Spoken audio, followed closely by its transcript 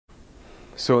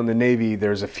So in the Navy,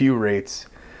 there's a few rates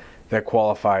that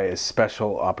qualify as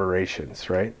special operations,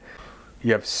 right?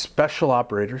 You have special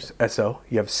operators, SO.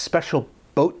 You have special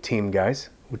boat team guys,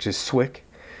 which is SWIC,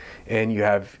 and you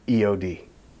have EOD.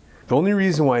 The only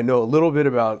reason why I know a little bit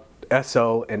about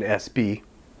SO and SB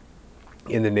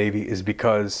in the Navy is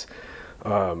because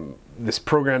this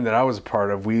program that I was a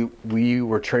part of, we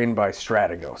were trained by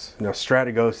Strategos. Now,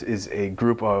 Strategos is a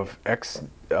group of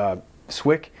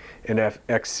ex-SWIC and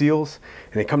ex-SEALs,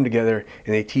 and they come together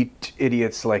and they teach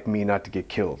idiots like me not to get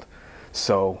killed.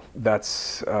 So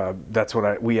that's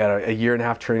what we had a year and a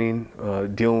half training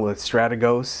dealing with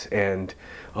Strategos, and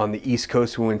on the East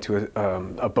Coast we went to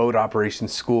a boat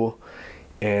operations school,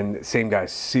 and same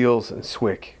guys, SEALs and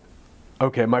SWIC.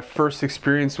 Okay, my first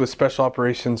experience with special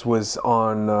operations was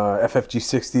on FFG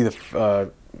 60,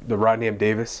 the Rodney M.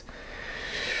 Davis.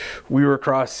 We were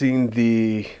crossing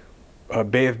the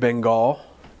Bay of Bengal,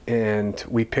 and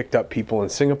we picked up people in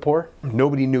Singapore.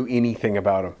 Nobody knew anything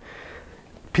about them.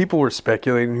 People were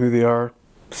speculating who they are,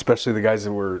 especially the guys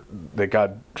that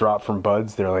got dropped from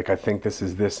buds. They're like, I think this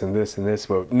is this and this and this,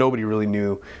 but nobody really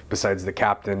knew besides the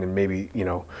captain and maybe, you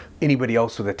know, anybody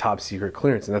else with a top secret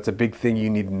clearance. And that's a big thing you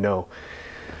need to know.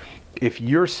 If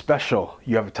you're special,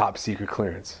 you have a top secret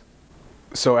clearance.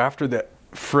 So after the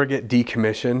frigate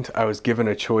decommissioned, I was given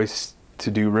a choice to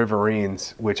do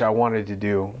Riverines, which I wanted to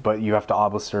do, but you have to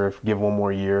observe, give 1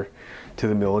 more year to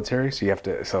the military. So you have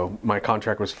to, so my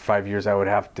contract was 5 years, I would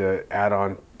have to add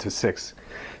on to 6. So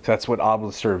that's what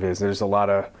observe is. There's a lot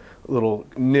of little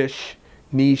niche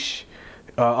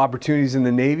opportunities in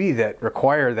the Navy that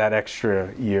require that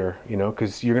extra year, you know,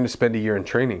 because you're going to spend a year in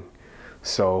training.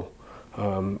 So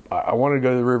I wanted to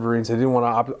go to the Riverines. I didn't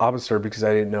want to observe because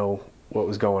I didn't know what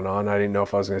was going on. I didn't know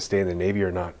if I was going to stay in the Navy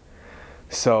or not.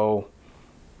 So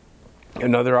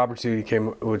another opportunity came,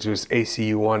 which was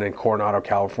ACU-1 in Coronado,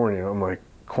 California. I'm like,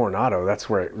 Coronado? That's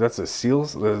the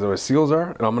SEALs? That's where SEALs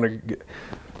are? And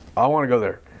I want to go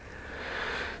there.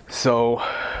 So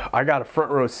I got a front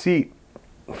row seat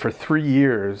for 3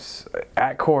 years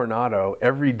at Coronado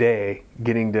every day,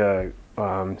 getting to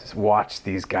watch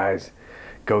these guys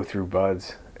go through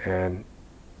buds. And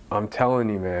I'm telling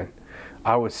you, man,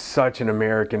 I was such an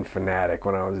American fanatic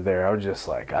when I was there. I was just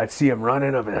like, I'd see him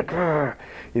running, I'd be like,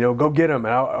 you know, go get him.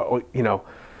 And you know,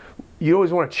 you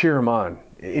always want to cheer him on.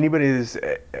 Anybody who's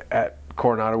at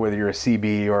Coronado, whether you're a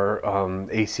CB or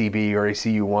ACB or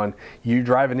ACU-1, you're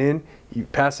driving in, you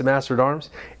pass the master at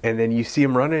arms, and then you see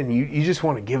him running, and you just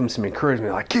want to give him some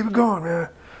encouragement, like, keep it going, man,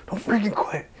 don't freaking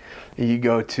quit. And you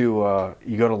go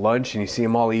to lunch, and you see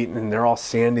them all eating, and they're all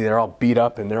sandy, they're all beat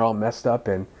up, and they're all messed up,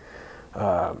 and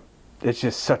it's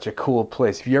just such a cool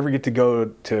place. If you ever get to go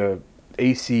to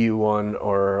ACU-1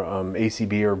 or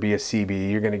ACB or be a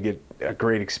CB, you're going to get a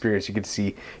great experience. You get to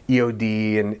see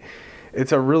EOD, and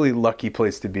it's a really lucky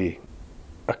place to be.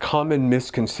 A common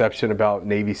misconception about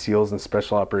Navy SEALs and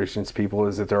Special Operations people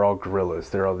is that they're all guerrillas.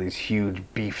 They're all these huge,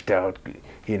 beefed out,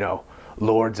 you know,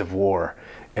 lords of war.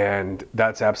 And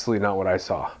that's absolutely not what I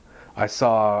saw. I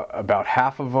saw about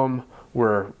half of them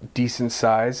were decent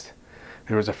sized.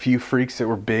 There was a few freaks that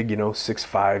were big, you know,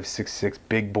 6'5", 6'6",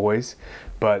 big boys.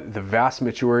 But the vast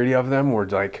majority of them were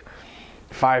like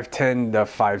 5'10" to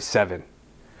 5'7".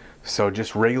 So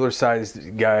just regular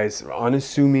sized guys,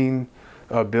 unassuming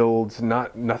builds,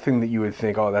 nothing that you would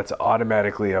think, oh, that's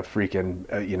automatically a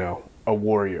freaking, you know, a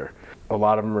warrior. A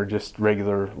lot of them are just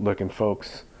regular looking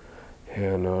folks.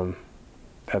 And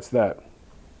that's that.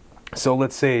 So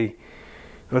let's say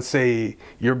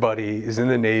your buddy is in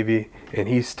the Navy and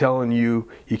he's telling you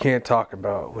can't talk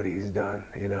about what he's done,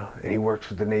 you know, and he works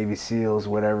with the Navy SEALs,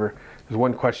 whatever. There's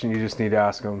one question you just need to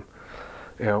ask him.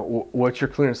 You know, what's your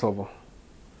clearance level?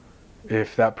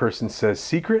 If that person says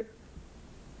secret,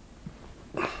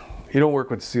 you don't work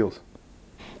with SEALs.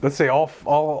 Let's say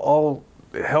all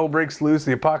hell breaks loose,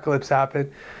 the apocalypse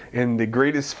happened, and the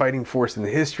greatest fighting force in the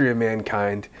history of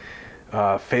mankind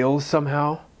fails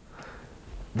somehow.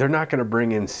 They're not going to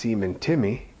bring in Seaman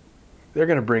Timmy. They're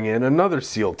going to bring in another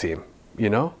SEAL team, you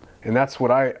know? And that's what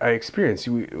I experienced.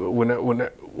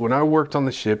 When I worked on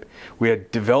the ship, we had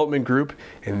development group,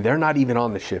 and they're not even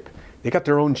on the ship. They got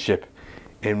their own ship.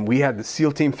 And we had the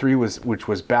SEAL Team 3, which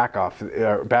was backup,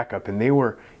 and they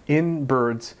were in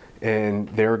birds, and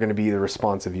they were going to be the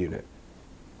responsive unit.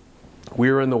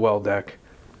 We were in the well deck,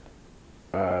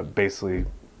 basically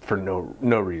for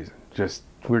no reason. We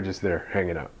were just there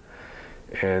hanging out.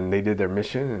 And they did their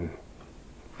mission,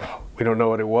 and we don't know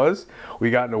what it was.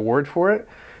 We got an award for it,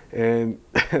 and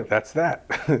that's that.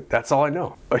 That's all I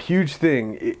know. A huge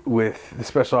thing with the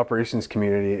special operations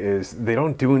community is they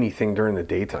don't do anything during the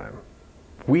daytime.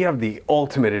 we have the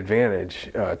ultimate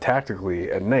advantage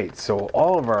tactically at night. So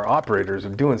all of our operators are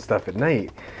doing stuff at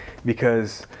night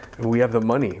because we have the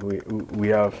money.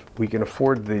 We can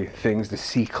afford the things to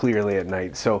see clearly at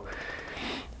night. So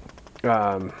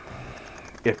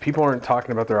if people aren't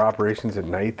talking about their operations at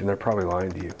night, then they're probably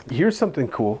lying to you. Here's something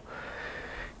cool.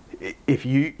 If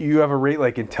you have a rate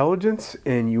like intelligence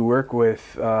and you work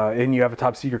with and you have a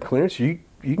top secret clearance, you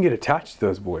can get attached to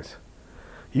those boys.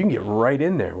 You can get right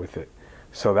in there with it.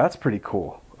 So that's pretty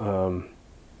cool. You're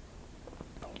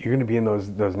going to be in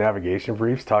those navigation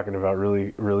briefs talking about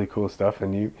really cool stuff,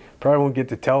 and you probably won't get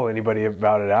to tell anybody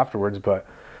about it afterwards, but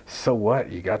so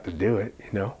what? You got to do it,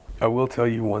 you know? I will tell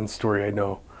you one story I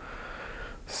know.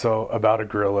 So about a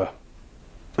gorilla.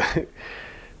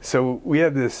 So we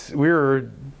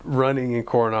were running in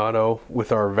Coronado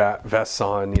with our vests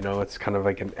on, you know, it's kind of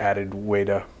like an added way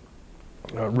to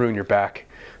ruin your back.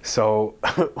 So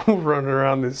we're running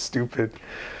around this stupid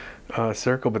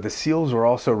circle, but the SEALs were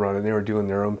also running. They were doing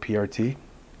their own PRT.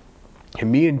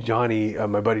 And me and Johnny,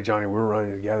 my buddy Johnny, we were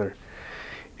running together.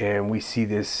 And we see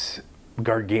this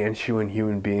gargantuan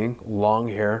human being, long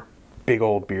hair, big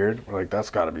old beard. We're like, that's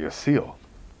got to be a SEAL.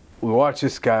 We watch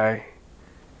this guy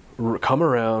come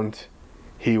around.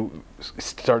 He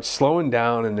starts slowing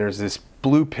down, and there's this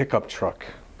blue pickup truck.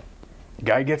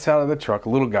 Guy gets out of the truck, a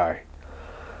little guy,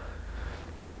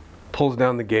 pulls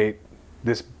down the gate.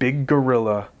 This big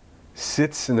gorilla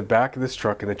sits in the back of this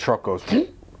truck, and the truck goes.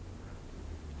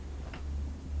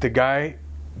 The guy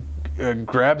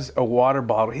grabs a water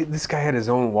bottle. This guy had his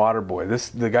own water boy.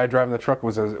 The guy driving the truck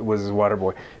was his water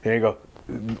boy. There you go.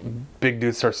 Big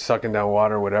dude starts sucking down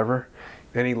water, whatever.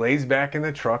 Then he lays back in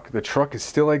the truck. The truck is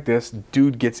still like this.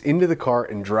 Dude gets into the car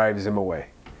and drives him away.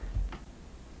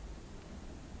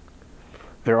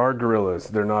 There are gorillas.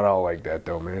 They're not all like that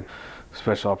though, man.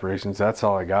 Special operations, that's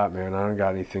all I got, man. I don't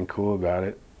got anything cool about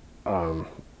it.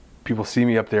 People see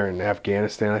me up there in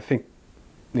Afghanistan. I think,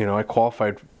 you know, I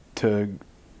qualified to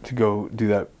go do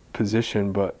that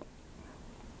position, but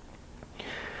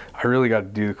I really got to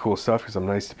do the cool stuff because I'm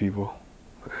nice to people,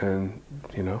 and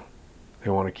you know, they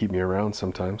want to keep me around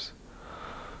sometimes.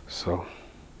 So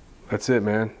that's it,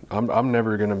 man. I'm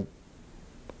never gonna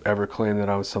ever claim that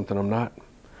I was something I'm not,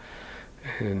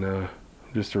 and I'm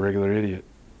just a regular idiot.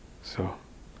 So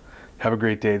have a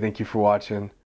great day. Thank you for watching.